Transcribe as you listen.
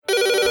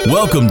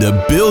Welcome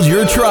to Build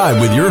Your Tribe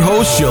with your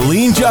host,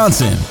 Chalene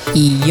Johnson.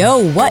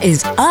 Yo, what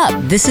is up?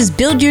 This is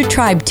Build Your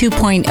Tribe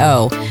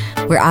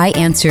 2.0, where I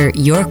answer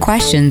your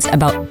questions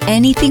about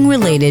anything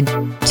related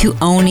to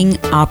owning,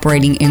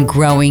 operating, and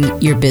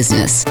growing your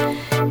business.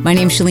 My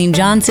name's Chalene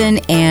Johnson,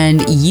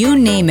 and you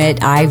name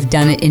it, I've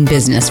done it in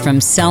business,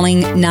 from selling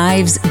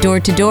knives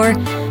door to door,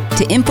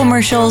 to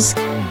infomercials,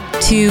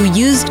 to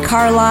used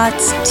car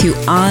lots, to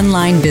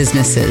online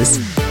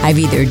businesses. I've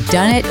either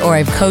done it or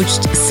I've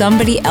coached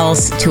somebody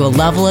else to a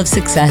level of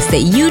success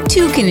that you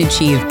too can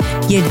achieve.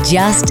 You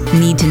just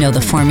need to know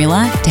the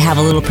formula, to have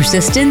a little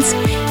persistence,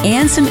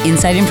 and some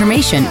inside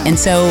information. And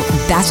so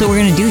that's what we're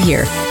going to do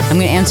here. I'm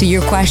going to answer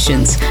your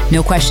questions.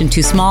 No question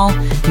too small,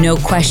 no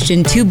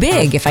question too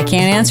big. If I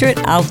can't answer it,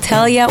 I'll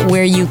tell you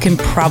where you can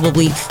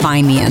probably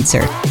find the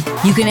answer.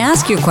 You can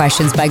ask your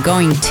questions by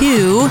going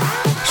to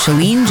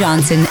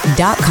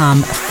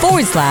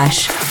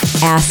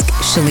ChaleneJohnson.com/Ask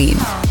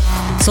Chalene.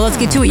 So let's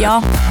get to it,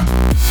 y'all.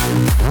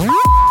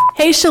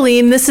 Hey,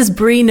 Chalene, this is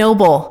Bree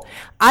Noble.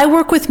 I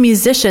work with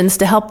musicians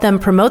to help them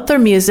promote their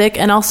music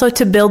and also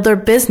to build their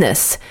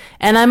business.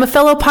 And I'm a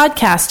fellow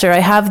podcaster. I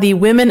have the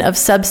Women of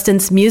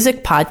Substance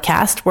Music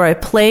podcast, where I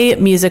play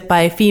music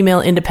by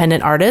female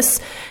independent artists.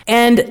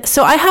 And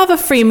so I have a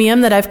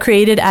freemium that I've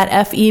created at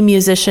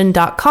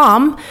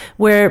femusician.com,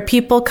 where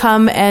people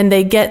come and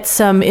they get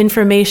some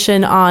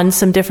information on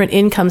some different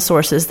income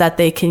sources that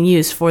they can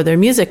use for their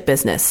music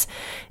business.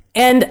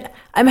 And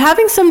I'm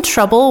having some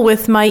trouble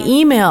with my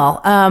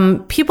email.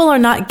 People are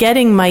not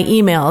getting my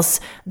emails.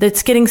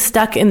 That's getting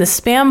stuck in the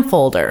spam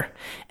folder.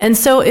 And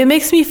so it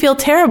makes me feel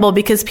terrible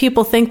because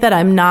people think that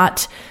I'm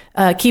not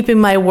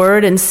keeping my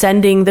word and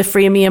sending the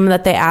freemium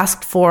that they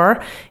asked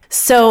for.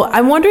 So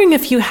I'm wondering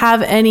if you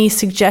have any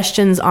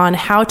suggestions on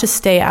how to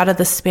stay out of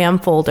the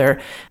spam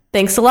folder.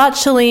 Thanks a lot,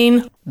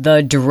 Chalene.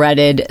 The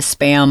dreaded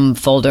spam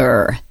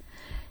folder.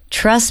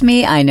 Trust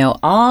me, I know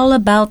all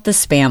about the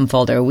spam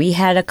folder. We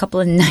had a couple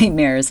of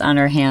nightmares on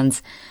our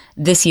hands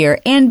this year.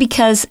 And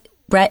because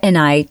Brett and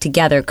I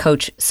together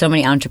coach so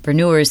many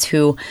entrepreneurs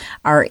who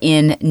are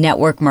in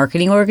network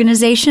marketing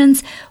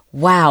organizations,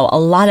 wow, a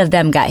lot of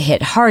them got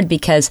hit hard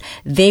because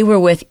they were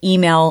with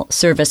email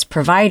service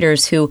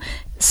providers who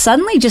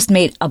suddenly just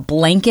made a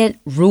blanket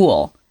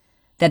rule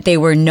that they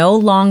were no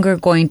longer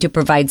going to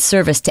provide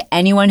service to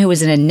anyone who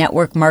was in a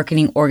network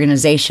marketing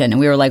organization. And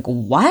we were like,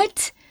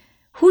 what?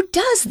 Who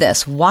does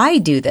this? Why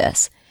do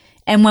this?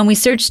 And when we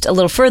searched a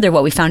little further,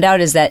 what we found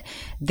out is that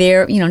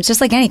they're, it's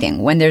just like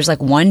anything. When there's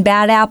like one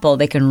bad apple,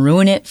 they can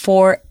ruin it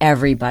for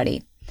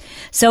everybody.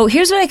 So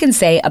here's what I can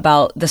say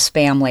about the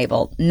spam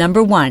label.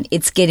 Number one,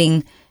 it's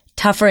getting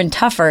tougher and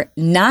tougher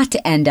not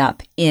to end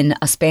up in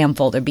a spam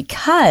folder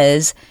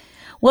because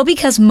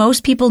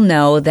most people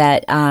know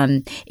that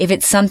if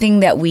it's something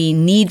that we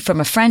need from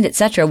a friend,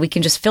 etc., we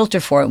can just filter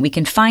for it and we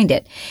can find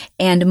it.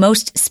 And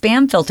most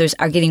spam filters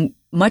are getting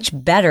much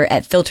better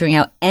at filtering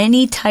out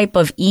any type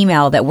of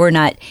email that we're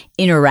not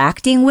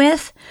interacting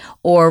with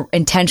or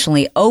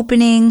intentionally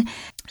opening.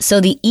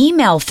 So the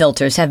email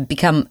filters have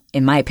become,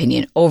 in my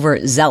opinion,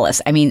 overzealous.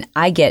 I mean,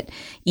 I get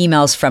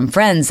emails from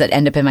friends that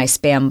end up in my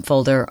spam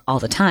folder all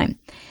the time.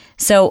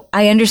 So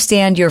I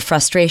understand your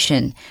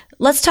frustration.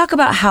 Let's talk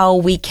about how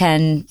we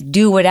can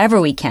do whatever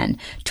we can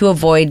to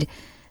avoid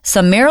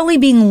summarily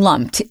being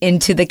lumped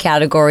into the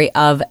category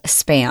of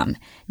spam.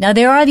 Now,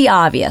 there are the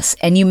obvious,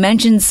 and you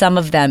mentioned some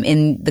of them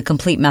in the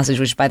complete message,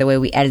 which, by the way,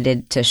 we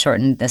edited to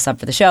shorten this up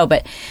for the show.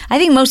 But I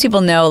think most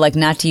people know,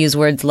 not to use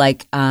words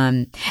like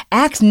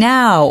act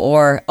now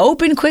or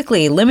open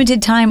quickly,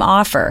 limited time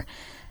offer.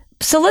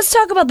 So let's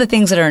talk about the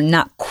things that are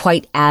not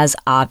quite as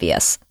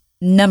obvious.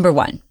 Number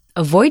one,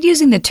 avoid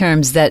using the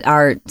terms that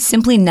are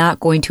simply not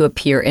going to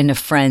appear in a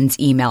friend's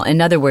email. In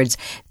other words,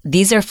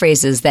 these are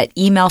phrases that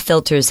email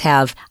filters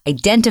have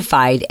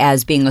identified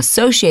as being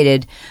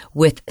associated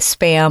with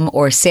spam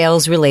or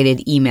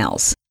sales-related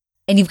emails.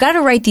 And you've got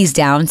to write these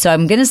down, so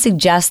I'm going to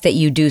suggest that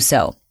you do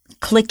so.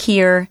 Click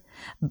here,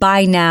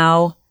 buy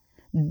now,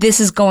 this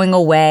is going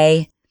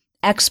away,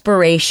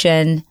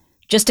 expiration,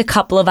 just a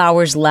couple of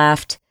hours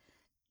left.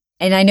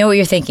 And I know what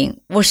you're thinking.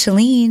 Well,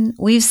 Chalene,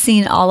 we've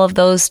seen all of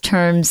those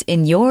terms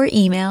in your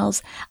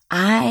emails.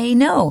 I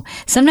know.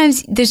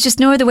 Sometimes there's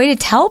just no other way to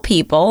tell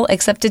people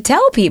except to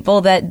tell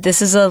people that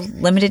this is a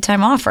limited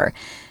time offer.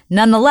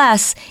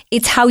 Nonetheless,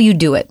 it's how you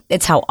do it.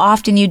 It's how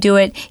often you do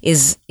it.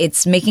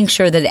 It's making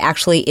sure that it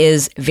actually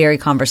is very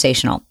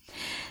conversational.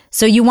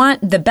 So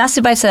the best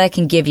advice that I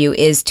can give you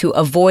is to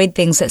avoid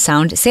things that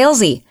sound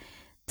salesy.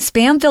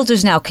 Spam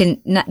filters now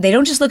they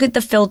don't just look at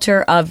the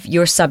filter of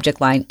your subject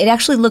line. It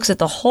actually looks at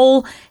the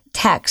whole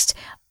text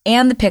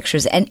and the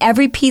pictures and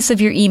every piece of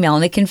your email,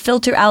 and it can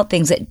filter out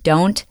things that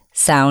don't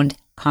sound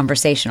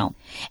conversational.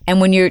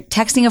 And when you're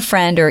texting a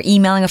friend or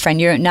emailing a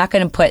friend, you're not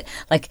going to put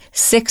like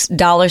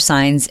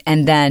 $6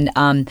 and then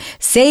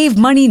save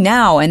money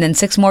now and then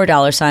 6 more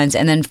 $,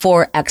 and then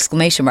 4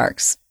 exclamation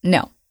marks.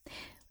 No.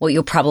 What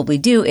you'll probably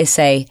do is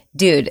say,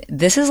 dude,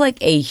 this is like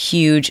a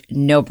huge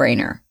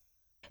no-brainer.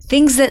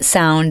 Things that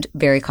sound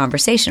very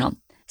conversational.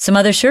 Some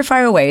other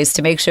surefire ways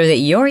to make sure that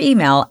your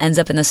email ends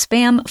up in the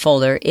spam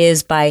folder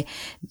is by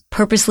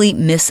purposely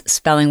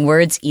misspelling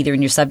words, either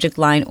in your subject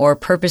line or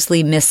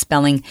purposely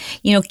misspelling,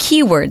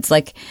 keywords.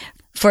 Like,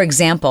 for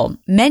example,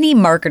 many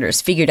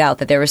marketers figured out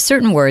that there were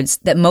certain words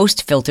that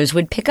most filters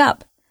would pick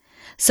up.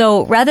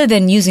 So rather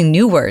than using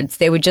new words,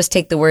 they would just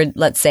take the word,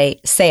 let's say,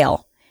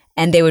 sale,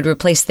 and they would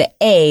replace the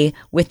A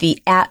with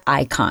the @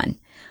 icon.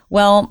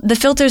 Well, the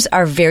filters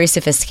are very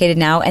sophisticated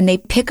now, and they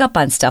pick up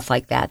on stuff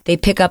like that. They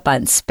pick up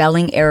on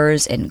spelling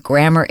errors and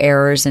grammar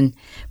errors and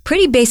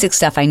pretty basic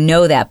stuff. I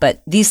know that,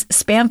 but these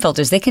spam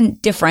filters, they can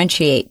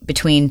differentiate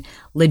between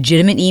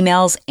legitimate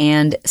emails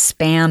and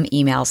spam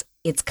emails.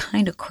 It's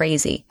kind of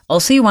crazy.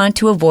 Also, you want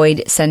to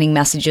avoid sending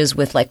messages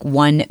with like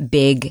one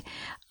big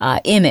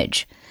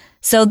image.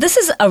 So this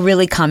is a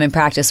really common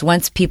practice.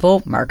 Once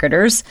people,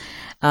 marketers,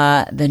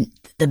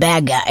 the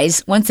bad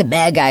guys, once the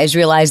bad guys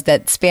realized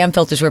that spam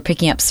filters were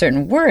picking up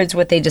certain words,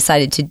 what they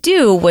decided to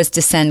do was to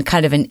send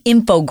kind of an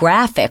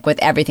infographic with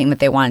everything that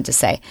they wanted to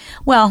say.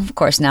 Well, of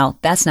course, now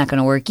that's not going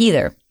to work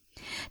either.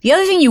 The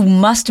other thing you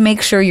must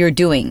make sure you're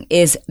doing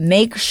is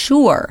make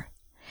sure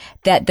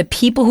that the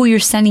people who you're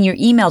sending your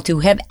email to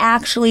have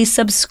actually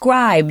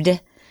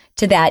subscribed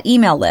to that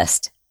email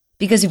list.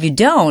 Because if you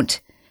don't,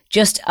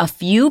 just a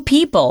few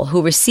people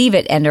who receive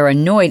it and are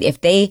annoyed,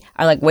 if they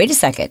are like, wait a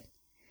second,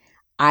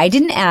 I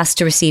didn't ask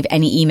to receive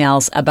any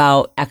emails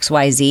about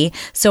XYZ.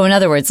 So in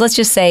other words, let's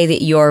just say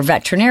that your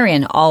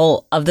veterinarian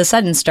all of a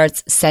sudden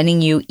starts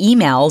sending you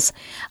emails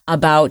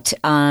about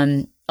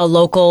a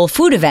local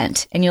food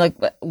event. And you're like,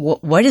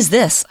 what is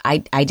this? I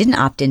didn't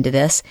opt into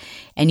this.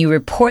 And you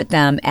report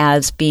them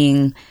as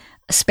being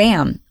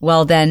spam.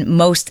 Well, then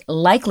most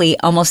likely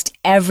almost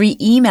every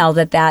email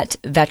that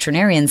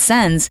veterinarian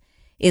sends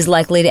is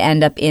likely to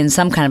end up in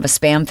some kind of a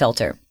spam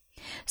filter.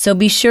 So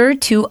be sure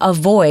to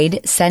avoid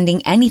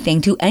sending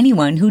anything to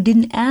anyone who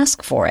didn't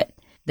ask for it.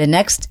 The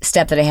next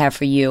step that I have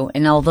for you,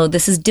 and although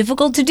this is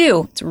difficult to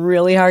do, it's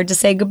really hard to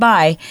say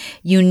goodbye,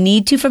 you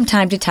need to from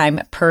time to time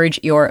purge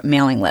your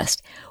mailing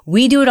list.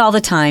 We do it all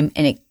the time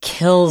and it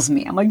kills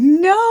me. I'm like,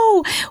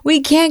 no, we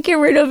can't get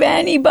rid of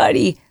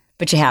anybody.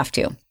 But you have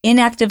to.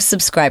 Inactive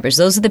subscribers,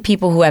 those are the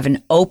people who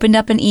haven't opened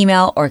up an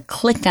email or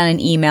clicked on an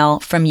email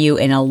from you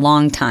in a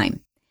long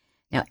time.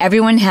 Now,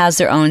 everyone has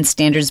their own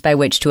standards by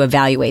which to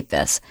evaluate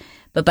this,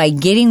 but by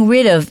getting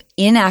rid of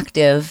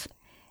inactive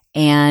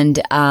and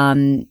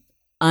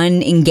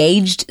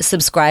unengaged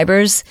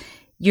subscribers,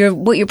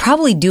 what you're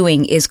probably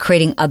doing is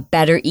creating a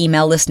better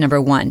email list,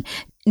 number one.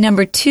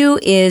 Number two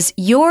is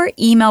your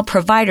email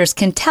providers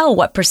can tell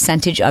what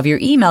percentage of your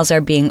emails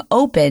are being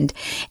opened.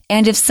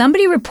 And if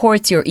somebody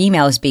reports your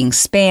email as being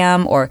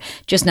spam or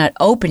just not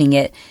opening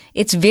it,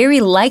 it's very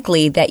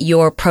likely that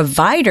your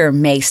provider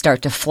may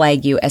start to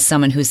flag you as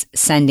someone who's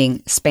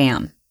sending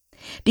spam.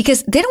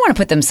 Because they don't want to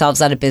put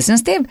themselves out of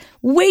business. They have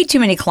way too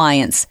many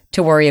clients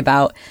to worry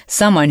about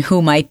someone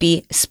who might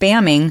be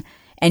spamming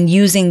and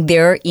using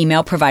their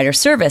email provider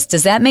service.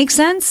 Does that make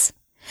sense?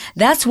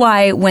 That's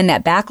why when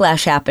that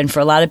backlash happened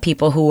for a lot of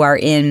people who are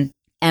in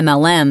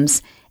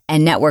MLMs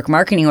and network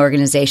marketing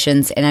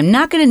organizations, and I'm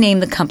not going to name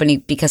the company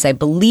because I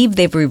believe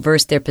they've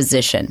reversed their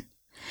position.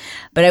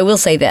 But I will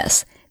say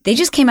this. They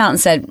just came out and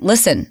said,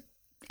 listen,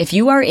 if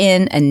you are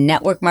in a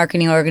network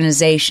marketing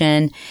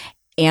organization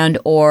and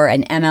or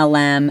an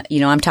MLM,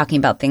 I'm talking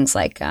about things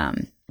like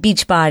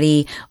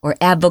Beachbody or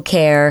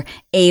Advocare,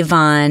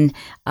 Avon,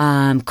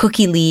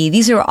 Cookie-Lee.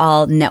 These are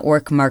all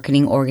network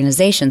marketing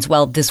organizations.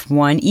 Well, this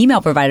one email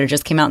provider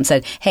just came out and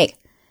said, hey,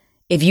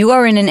 if you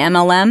are in an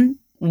MLM,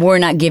 we're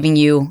not giving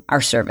you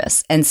our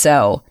service. And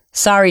so,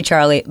 sorry,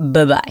 Charlie,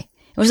 bye-bye.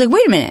 It was like,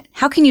 wait a minute,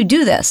 how can you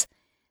do this?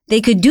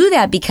 They could do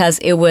that because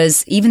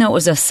even though it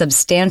was a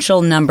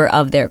substantial number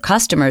of their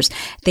customers,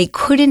 they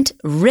couldn't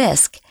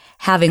risk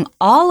having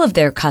all of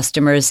their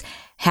customers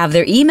have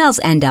their emails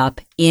end up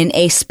in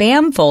a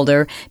spam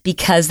folder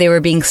because they were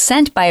being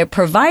sent by a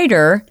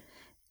provider.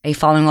 Are you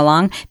following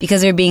along?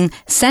 Because they're being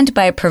sent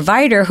by a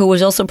provider who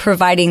was also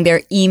providing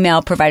their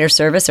email provider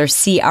service or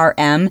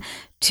CRM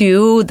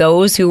to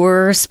those who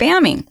were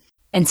spamming.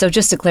 And so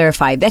just to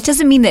clarify, that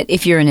doesn't mean that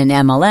if you're in an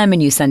MLM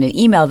and you send an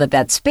email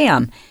that's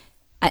spam.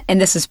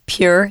 And this is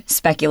pure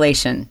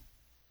speculation.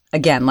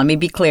 Again, let me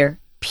be clear,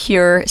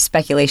 pure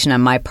speculation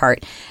on my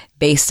part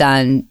based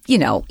on,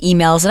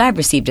 emails that I've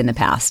received in the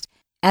past.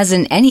 As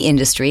in any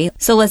industry,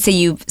 so let's say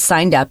you've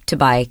signed up to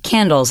buy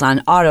candles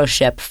on auto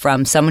ship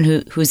from someone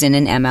who's in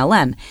an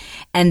MLM,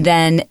 and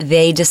then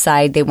they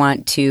decide they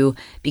want to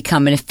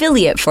become an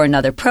affiliate for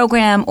another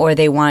program, or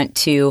they want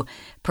to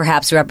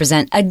perhaps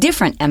represent a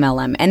different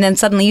MLM, and then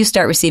suddenly you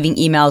start receiving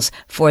emails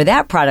for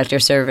that product or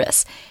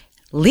service.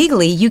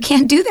 Legally, you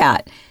can't do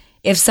that.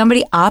 If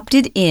somebody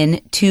opted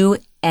in to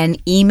an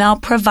email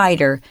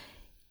provider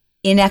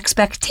in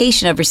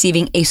expectation of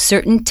receiving a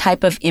certain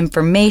type of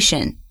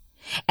information,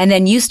 and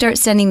then you start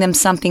sending them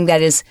something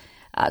that is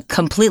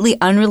completely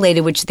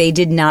unrelated, which they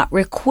did not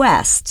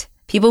request,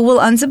 people will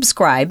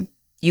unsubscribe,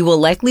 you will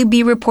likely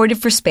be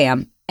reported for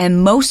spam,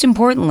 and most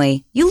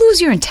importantly, you lose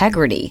your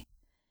integrity.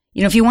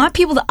 If you want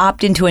people to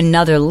opt into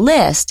another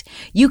list,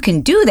 you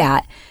can do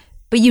that,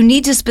 but you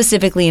need to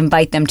specifically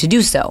invite them to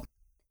do so.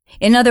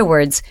 In other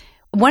words,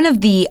 one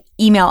of the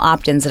email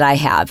opt-ins that I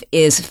have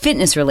is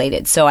fitness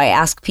related. So I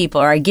ask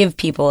people, or I give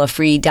people a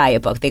free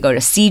diet book. They go to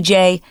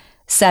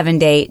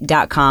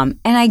cj7day.com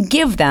and I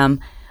give them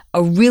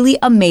a really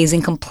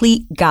amazing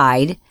complete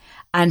guide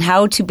on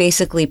how to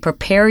basically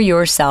prepare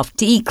yourself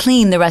to eat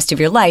clean the rest of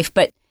your life,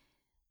 but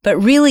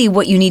really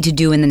what you need to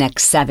do in the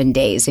next 7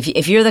 days.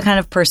 If you're the kind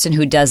of person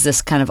who does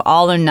this kind of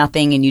all or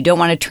nothing and you don't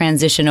want to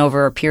transition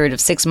over a period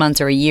of 6 months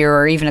or a year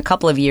or even a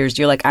couple of years,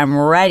 you're like, I'm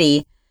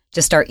ready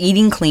to start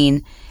eating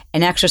clean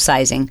and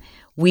exercising.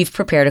 We've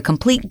prepared a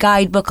complete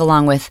guidebook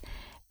along with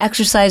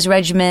exercise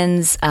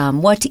regimens,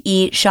 what to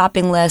eat,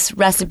 shopping lists,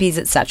 recipes,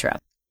 etc.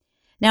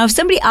 Now, if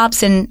somebody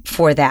opts in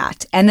for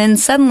that, and then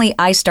suddenly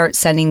I start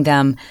sending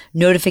them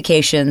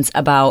notifications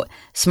about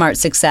Smart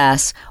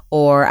Success,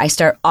 or I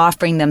start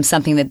offering them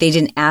something that they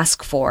didn't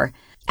ask for,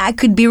 I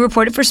could be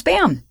reported for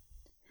spam.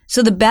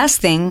 So the best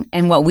thing,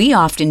 and what we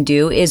often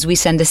do, is we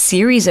send a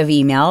series of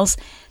emails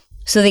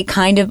so they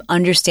kind of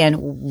understand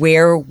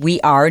where we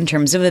are in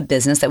terms of a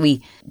business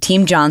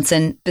Team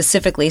Johnson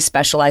specifically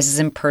specializes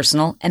in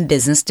personal and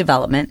business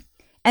development.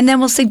 And then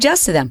we'll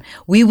suggest to them,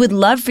 we would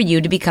love for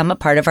you to become a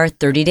part of our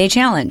 30-day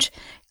challenge.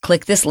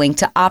 Click this link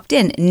to opt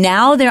in.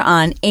 Now they're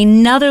on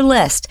another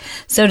list.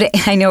 So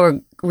I know we're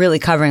really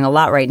covering a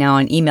lot right now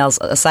on emails,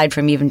 aside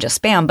from even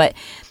just spam, but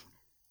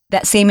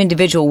that same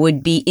individual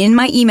would be in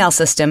my email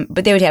system,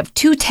 but they would have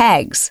 2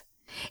 tags.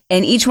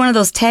 And each one of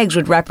those tags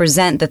would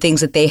represent the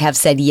things that they have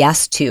said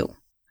yes to.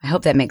 I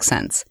hope that makes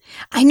sense.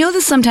 I know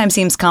this sometimes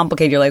seems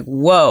complicated. You're like,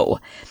 whoa,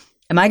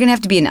 am I going to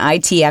have to be an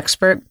IT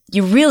expert?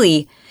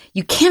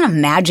 You can't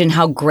imagine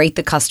how great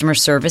the customer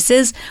service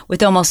is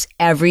with almost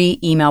every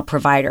email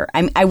provider.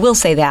 I will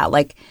say that,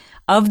 like,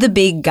 of the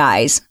big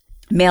guys,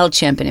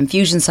 MailChimp and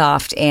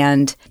Infusionsoft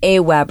and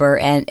Aweber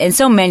and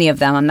so many of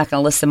them, I'm not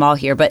going to list them all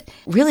here, but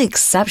really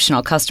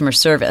exceptional customer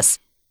service.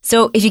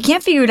 So if you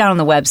can't figure it out on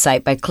the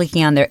website by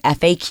clicking on their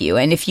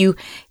FAQ, and if you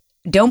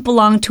don't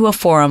belong to a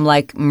forum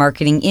like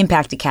Marketing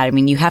Impact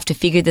Academy and you have to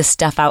figure this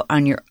stuff out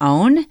on your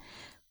own,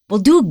 well,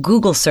 do a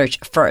Google search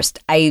first.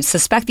 I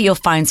suspect that you'll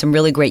find some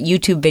really great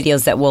YouTube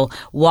videos that will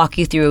walk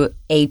you through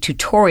a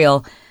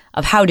tutorial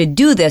of how to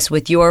do this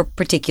with your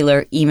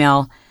particular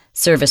email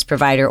service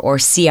provider, or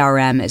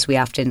CRM as we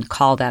often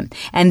call them.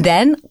 And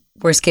then,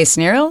 worst case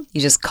scenario,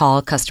 you just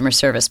call customer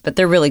service, but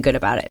they're really good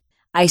about it.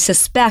 I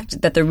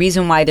suspect that the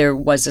reason why there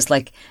was this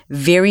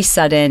very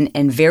sudden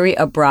and very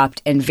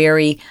abrupt and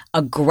very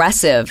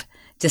aggressive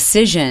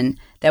decision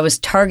that was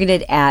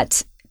targeted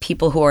at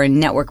people who are in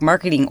network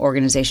marketing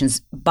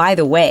organizations, by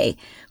the way,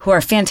 who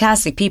are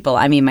fantastic people.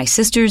 I mean, my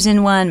sister's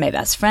in one, my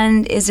best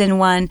friend is in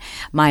one,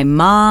 my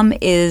mom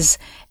is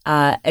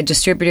a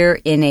distributor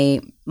in a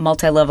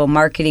multi-level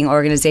marketing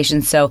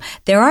organization. So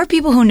there are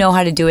people who know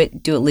how to do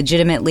it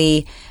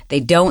legitimately. They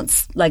don't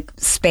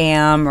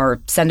spam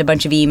or send a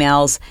bunch of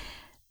emails.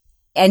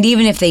 And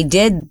even if they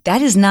did,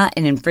 that is not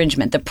an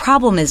infringement. The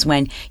problem is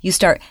when you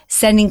start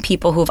sending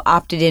people who have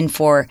opted in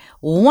for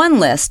one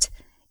list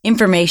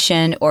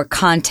information or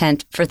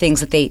content for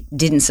things that they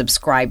didn't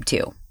subscribe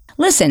to.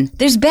 Listen,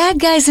 there's bad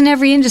guys in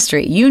every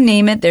industry. You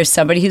name it, there's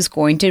somebody who's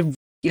going to,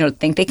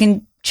 think they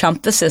can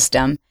chump the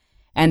system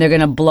and they're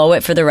going to blow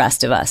it for the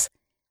rest of us.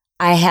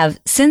 I have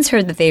since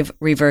heard that they've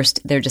reversed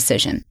their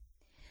decision.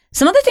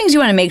 Some other things you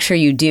want to make sure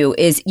you do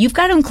is you've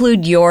got to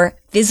include your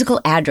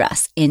physical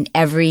address in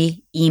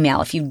every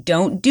email. If you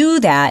don't do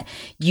that,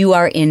 you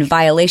are in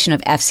violation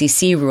of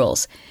FCC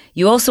rules.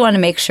 You also want to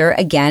make sure,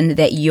 again,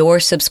 that your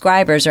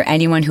subscribers or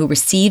anyone who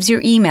receives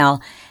your email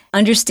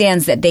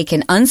understands that they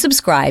can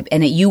unsubscribe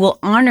and that you will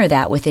honor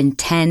that within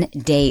 10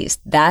 days.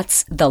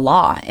 That's the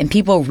law, and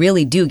people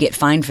really do get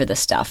fined for this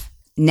stuff.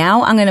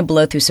 Now I'm going to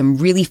blow through some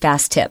really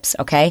fast tips,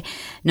 okay?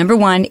 Number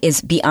 1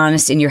 is be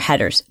honest in your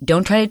headers.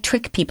 Don't try to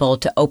trick people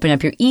to open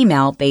up your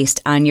email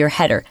based on your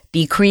header.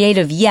 Be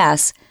creative,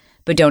 yes,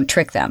 but don't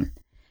trick them.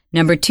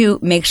 Number 2,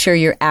 make sure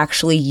you're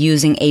actually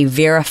using a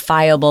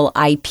verifiable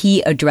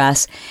IP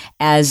address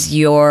as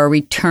your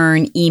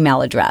return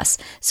email address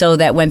so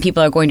that when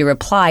people are going to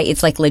reply,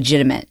 it's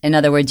legitimate. In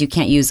other words, you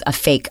can't use a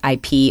fake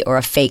IP or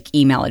a fake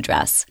email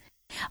address.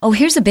 Oh,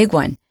 here's a big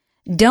one.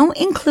 Don't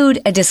include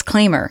a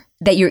disclaimer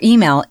that your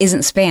email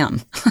isn't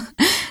spam.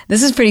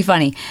 This is pretty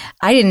funny.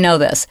 I didn't know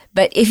this,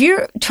 but if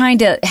you're trying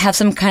to have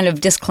some kind of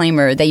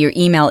disclaimer that your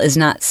email is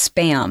not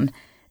spam,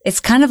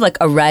 it's kind of like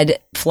a red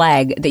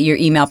flag that your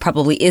email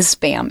probably is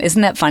spam.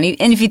 Isn't that funny?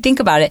 And if you think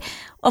about it,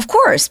 of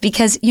course,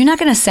 because you're not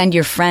going to send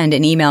your friend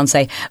an email and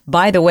say,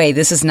 by the way,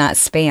 this is not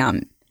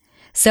spam.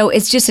 So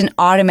it's just an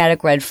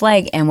automatic red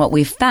flag. And what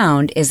we've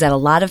found is that a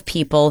lot of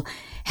people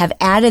have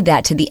added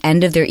that to the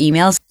end of their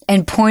emails,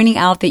 and pointing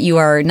out that you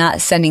are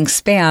not sending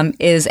spam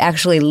is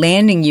actually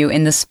landing you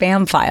in the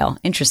spam file.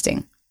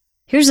 Interesting.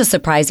 Here's a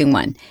surprising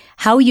one.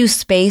 How you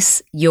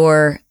space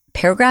your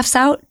paragraphs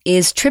out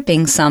is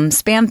tripping some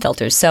spam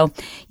filters. So,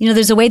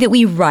 there's a way that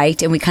we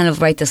write, and we kind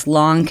of write this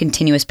long,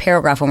 continuous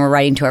paragraph when we're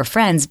writing to our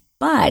friends,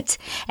 But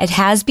it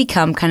has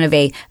become kind of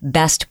a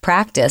best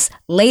practice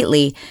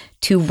lately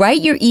to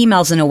write your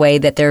emails in a way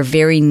that they're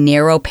very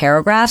narrow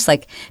paragraphs,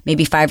 like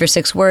maybe 5 or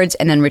 6 words,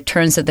 and then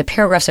returns that the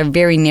paragraphs are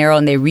very narrow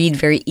and they read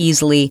very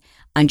easily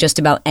on just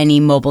about any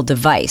mobile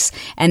device.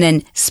 And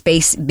then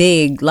space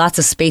big, lots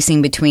of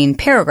spacing between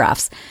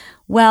paragraphs.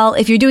 Well,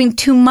 if you're doing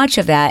too much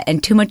of that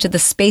and too much of the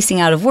spacing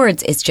out of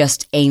words, it's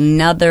just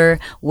another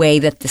way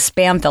that the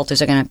spam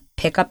filters are going to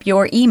pick up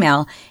your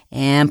email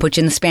and put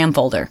you in the spam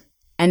folder.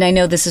 And I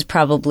know this is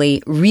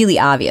probably really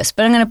obvious,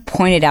 but I'm going to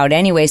point it out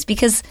anyways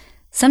because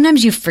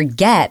sometimes you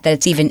forget that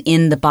it's even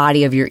in the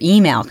body of your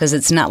email because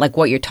it's not like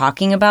what you're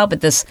talking about, but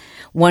this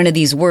one of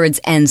these words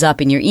ends up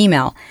in your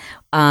email.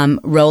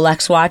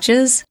 Rolex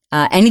watches,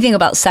 anything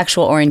about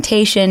sexual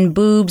orientation,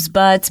 boobs,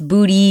 butts,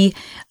 booty,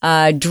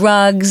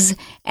 drugs,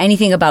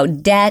 anything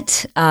about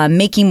debt,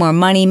 making more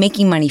money,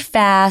 making money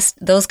fast,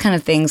 those kind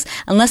of things.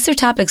 Unless they're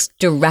topics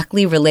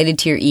directly related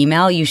to your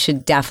email, you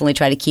should definitely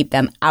try to keep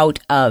them out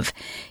of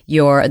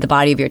the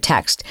body of your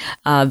text.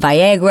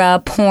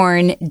 Viagra,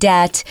 porn,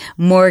 debt,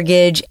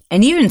 mortgage,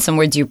 and even some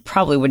words you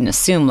probably wouldn't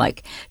assume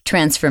like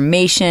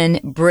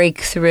transformation,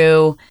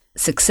 breakthrough,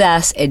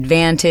 success,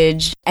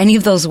 advantage. Any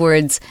of those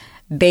words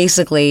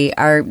basically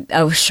are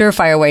a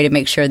surefire way to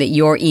make sure that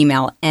your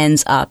email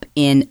ends up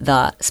in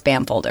the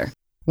spam folder.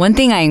 One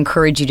thing I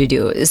encourage you to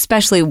do,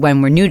 especially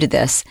when we're new to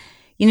this,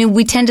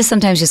 we tend to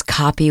sometimes just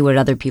copy what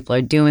other people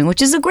are doing,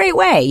 which is a great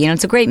way.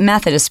 It's a great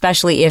method,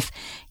 especially if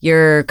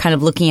you're kind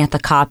of looking at the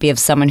copy of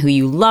someone who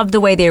you love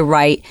the way they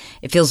write.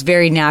 It feels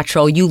very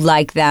natural. You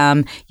like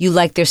them. You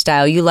like their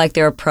style. You like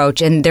their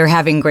approach, and they're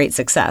having great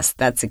success.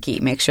 That's the key.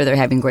 Make sure they're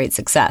having great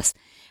success.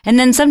 And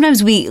then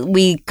sometimes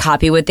we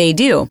copy what they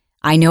do.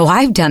 I know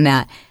I've done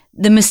that.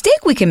 The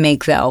mistake we can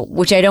make, though,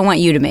 which I don't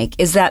want you to make,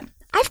 is that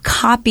I've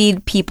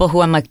copied people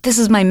who I'm like, this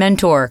is my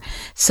mentor.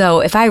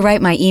 So if I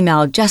write my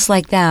email just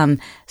like them,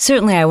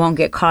 certainly I won't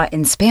get caught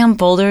in spam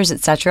folders,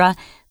 etc.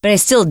 But I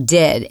still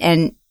did.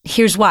 And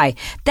here's why.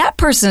 That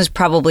person is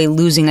probably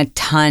losing a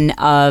ton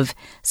of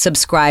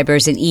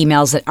subscribers and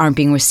emails that aren't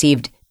being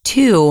received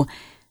too.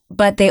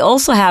 But they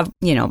also have,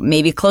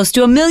 maybe close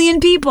to 1 million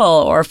people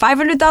or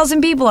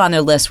 500,000 people on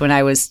their list when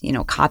I was,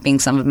 copying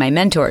some of my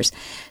mentors.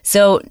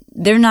 So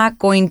they're not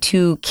going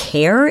to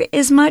care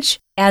as much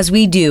as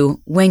we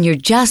do when you're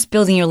just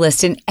building your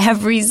list and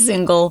every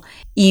single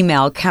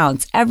email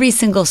counts. Every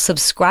single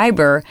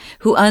subscriber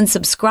who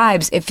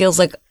unsubscribes, it feels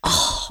like,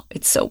 oh,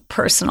 it's so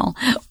personal.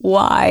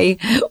 Why?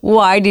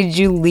 Why did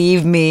you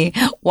leave me?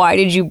 Why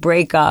did you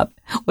break up?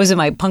 Was it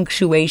my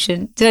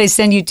punctuation? Did I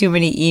send you too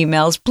many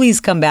emails? Please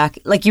come back.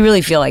 Like you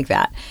really feel like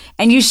that.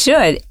 And you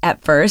should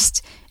at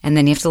first, and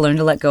then you have to learn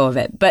to let go of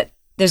it. But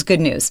there's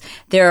good news.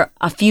 There are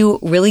a few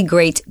really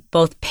great,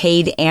 both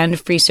paid and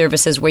free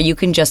services where you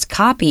can just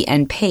copy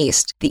and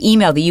paste the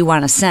email that you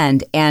want to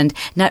send. And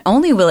not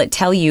only will it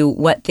tell you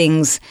what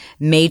things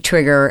may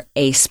trigger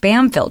a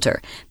spam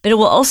filter, but it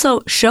will also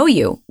show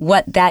you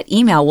what that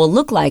email will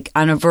look like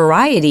on a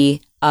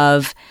variety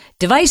of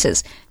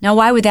devices. Now,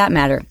 why would that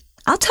matter?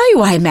 I'll tell you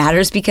why it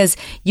matters, because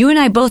you and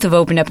I both have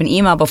opened up an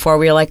email before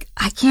where you're like,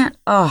 I can't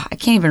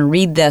even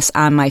read this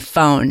on my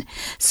phone.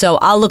 So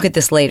I'll look at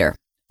this later,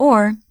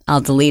 or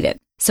I'll delete it.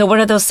 So what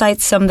are those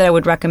sites? Some that I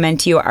would recommend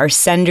to you are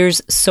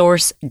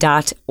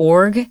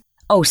senderssource.org,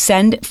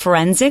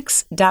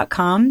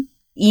 sendforensics.com,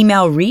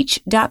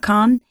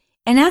 emailreach.com,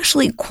 and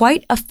actually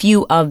quite a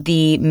few of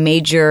the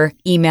major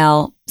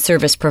email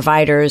service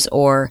providers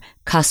or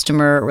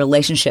customer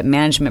relationship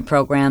management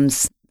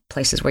programs,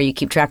 places where you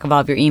keep track of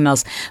all of your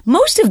emails.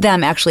 Most of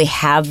them actually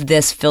have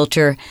this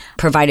filter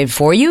provided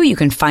for you. You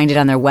can find it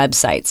on their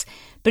websites.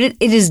 But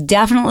it is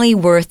definitely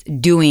worth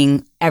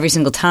doing every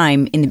single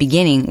time in the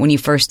beginning when you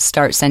first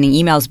start sending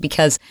emails,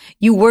 because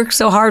you work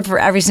so hard for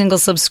every single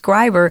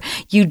subscriber.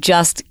 You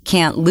just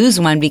can't lose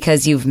one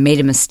because you've made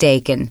a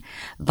mistake and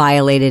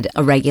violated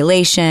a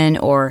regulation,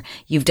 or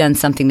you've done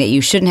something that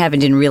you shouldn't have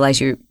and didn't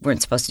realize you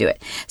weren't supposed to do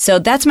it. So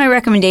that's my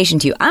recommendation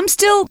to you. I'm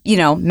still,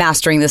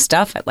 mastering this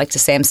stuff. I'd like to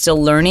say I'm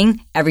still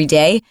learning every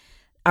day.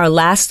 Our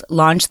last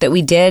launch that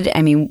we did,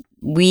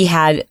 we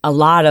had a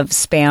lot of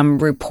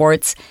spam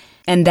reports.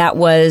 And there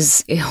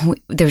was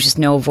just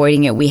no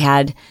avoiding it. We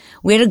had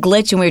a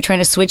glitch, and we were trying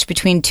to switch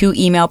between 2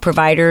 email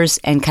providers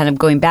and kind of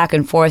going back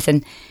and forth.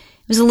 And it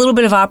was a little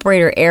bit of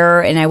operator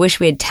error. And I wish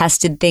we had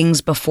tested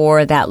things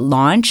before that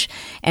launch.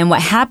 And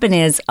what happened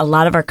is a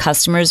lot of our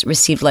customers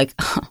received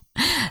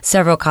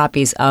several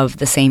copies of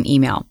the same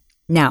email.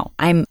 Now,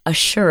 I'm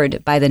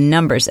assured by the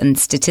numbers and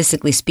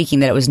statistically speaking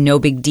that it was no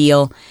big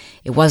deal.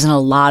 It wasn't a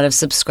lot of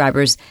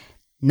subscribers.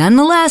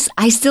 Nonetheless,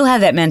 I still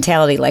have that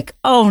mentality like,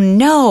 oh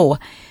no,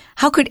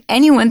 how could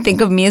anyone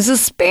think of me as a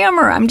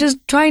spammer? I'm just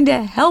trying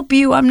to help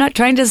you. I'm not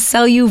trying to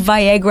sell you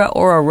Viagra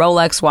or a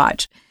Rolex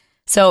watch.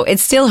 So it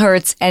still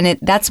hurts, and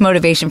that's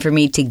motivation for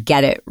me to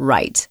get it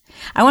right.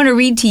 I want to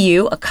read to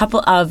you a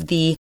couple of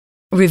the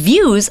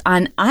reviews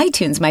on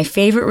iTunes, my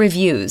favorite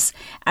reviews.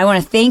 I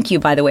want to thank you,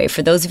 by the way,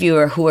 for those of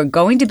you who are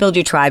going to Build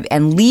Your Tribe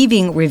and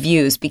leaving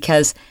reviews,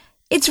 because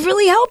it's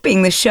really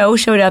helping. The show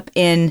showed up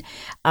in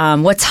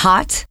What's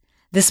Hot,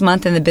 this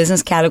month in the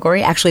business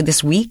category, actually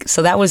this week.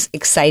 So that was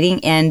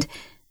exciting. And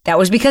that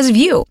was because of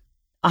you.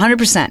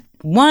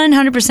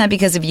 100%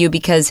 because of you,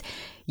 because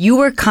you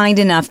were kind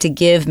enough to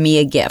give me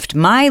a gift.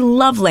 My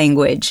love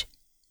language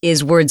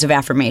is words of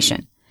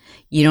affirmation.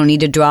 You don't need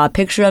to draw a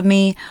picture of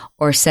me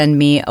or send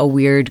me a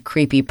weird,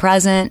 creepy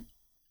present.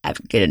 I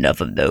get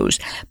enough of those.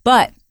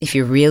 But if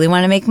you really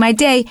want to make my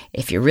day,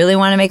 if you really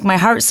want to make my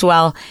heart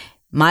swell,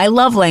 my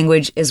love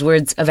language is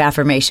words of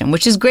affirmation,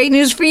 which is great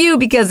news for you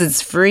because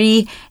it's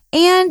free.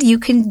 And you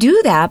can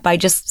do that by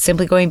just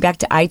simply going back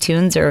to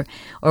iTunes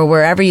or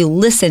wherever you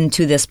listen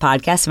to this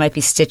podcast. It might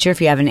be Stitcher if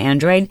you have an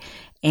Android,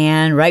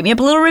 and write me up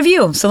a little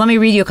review. So let me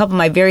read you a couple of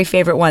my very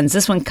favorite ones.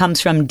 This one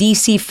comes from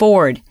DC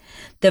Ford.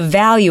 The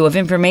value of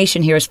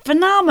information here is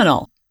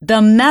phenomenal.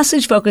 The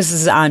message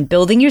focuses on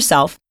building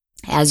yourself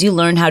as you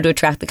learn how to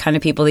attract the kind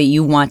of people that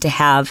you want to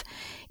have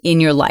in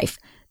your life.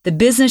 The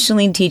business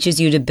Chalene teaches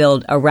you to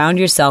build around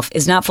yourself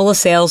is not full of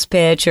sales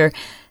pitch or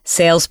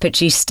sales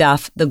pitchy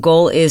stuff. The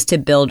goal is to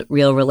build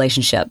real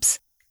relationships.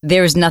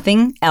 There's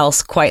nothing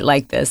else quite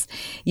like this.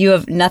 You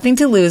have nothing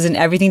to lose and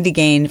everything to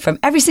gain from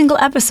every single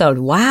episode.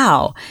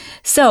 Wow.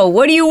 So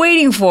what are you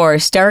waiting for?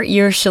 Start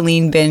your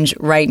Chalene binge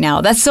right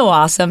now. That's so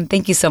awesome.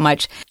 Thank you so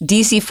much.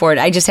 DC Ford,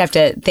 I just have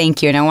to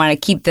thank you. And I want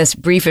to keep this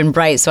brief and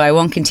bright, so I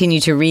won't continue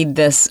to read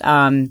this,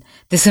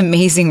 this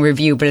amazing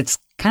review, but it's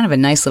kind of a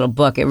nice little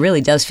book. It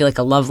really does feel like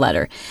a love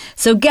letter.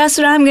 So guess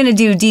what I'm going to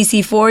do,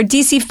 DC Ford?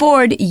 DC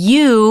Ford,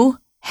 you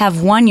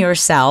have won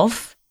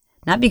yourself,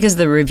 not because of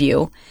the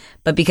review,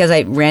 but because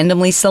I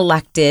randomly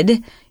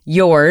selected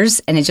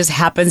yours, and it just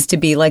happens to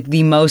be like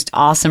the most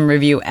awesome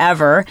review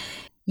ever.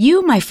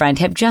 You, my friend,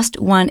 have just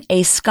won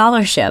a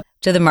scholarship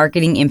to the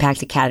Marketing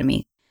Impact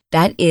Academy.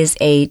 That is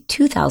a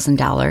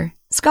 $2,000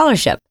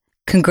 scholarship.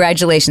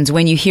 Congratulations.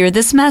 When you hear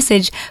this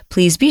message,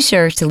 please be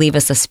sure to leave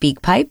us a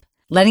speak pipe,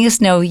 letting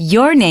us know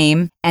your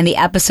name and the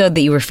episode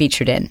that you were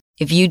featured in.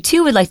 If you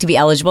too would like to be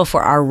eligible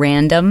for our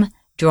random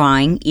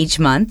drawing each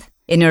month,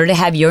 in order to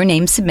have your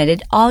name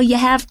submitted, all you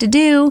have to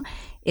do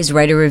is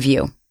write a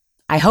review.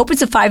 I hope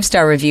it's a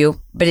 5-star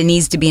review, but it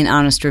needs to be an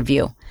honest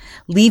review.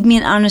 Leave me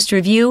an honest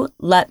review.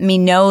 Let me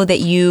know that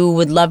you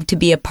would love to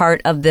be a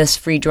part of this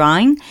free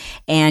drawing.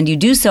 And you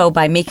do so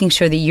by making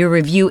sure that your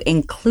review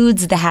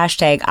includes the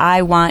hashtag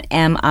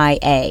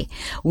IWantMIA.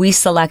 We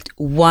select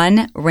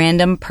one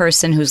random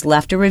person who's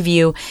left a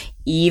review,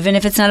 even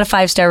if it's not a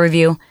 5-star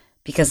review,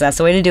 because that's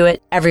the way to do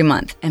it every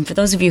month. And for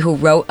those of you who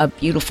wrote a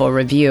beautiful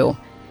review,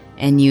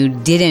 and you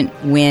didn't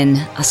win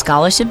a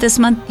scholarship this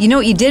month, you know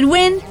what you did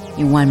win?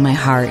 You won my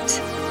heart.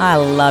 I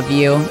love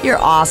you. You're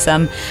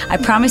awesome. I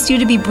promised you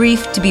to be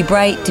brief, to be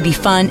bright, to be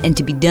fun, and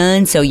to be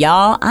done. So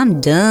y'all,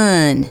 I'm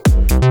done.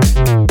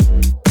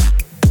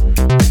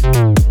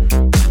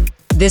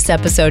 This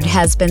episode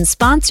has been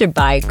sponsored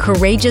by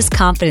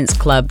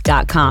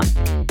CourageousConfidenceClub.com.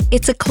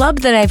 It's a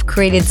club that I've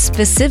created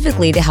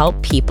specifically to help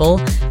people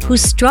who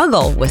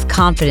struggle with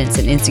confidence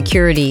and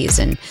insecurities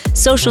and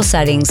social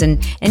settings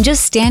and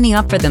just standing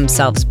up for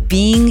themselves,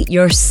 being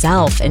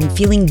yourself and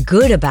feeling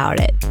good about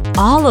it.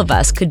 All of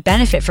us could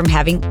benefit from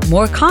having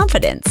more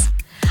confidence.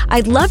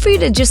 I'd love for you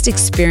to just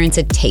experience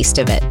a taste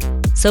of it.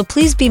 So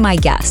please be my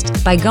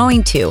guest by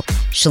going to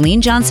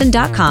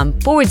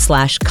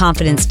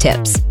ChaleneJohnson.com/confidence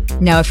tips.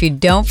 Now, if you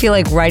don't feel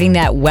like writing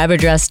that web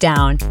address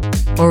down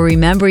or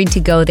remembering to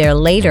go there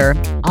later,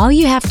 all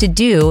you have to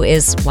do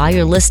is, while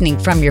you're listening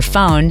from your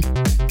phone,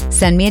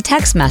 send me a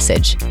text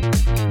message.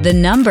 The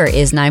number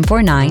is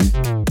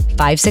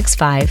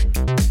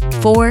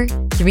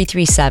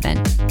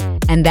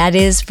 949-565-4337, and that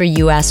is for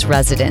U.S.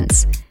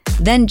 residents.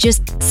 Then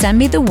just send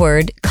me the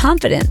word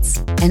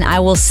confidence, and I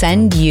will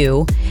send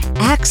you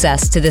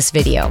access to this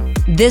video.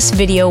 This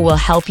video will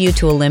help you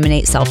to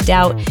eliminate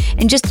self-doubt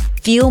and just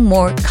feel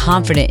more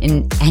confident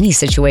in any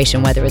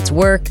situation, whether it's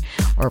work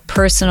or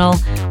personal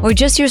or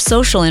just your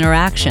social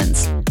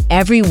interactions.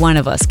 Every one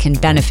of us can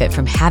benefit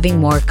from having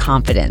more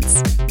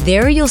confidence.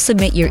 There you'll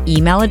submit your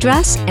email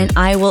address, and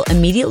I will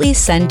immediately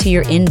send to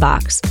your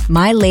inbox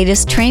my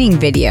latest training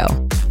video,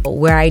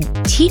 where I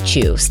teach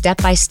you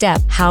step by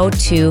step how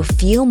to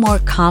feel more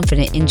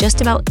confident in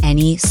just about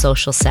any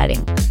social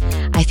setting.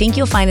 I think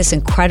you'll find this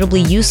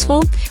incredibly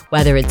useful,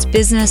 whether it's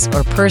business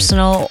or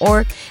personal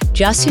or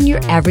just in your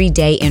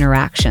everyday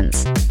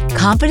interactions.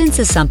 Confidence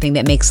is something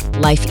that makes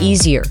life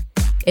easier.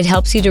 It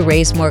helps you to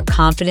raise more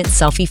confident,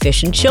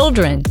 self-efficient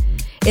children.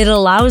 It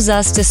allows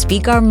us to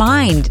speak our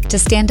mind, to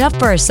stand up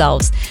for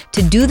ourselves,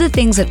 to do the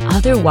things that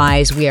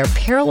otherwise we are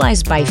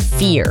paralyzed by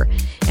fear,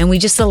 and we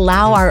just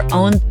allow our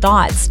own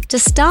thoughts to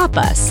stop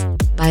us.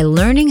 By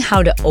learning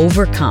how to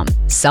overcome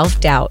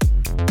self-doubt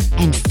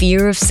and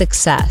fear of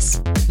success,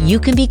 you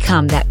can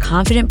become that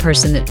confident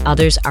person that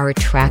others are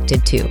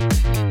attracted to.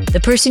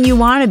 The person you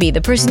want to be,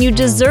 the person you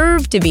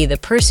deserve to be, the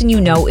person you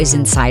know is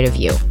inside of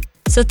you.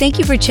 So thank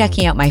you for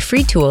checking out my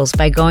free tools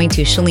by going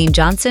to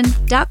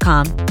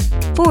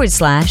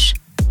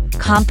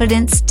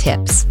ChaleneJohnson.com/confidence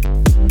tips.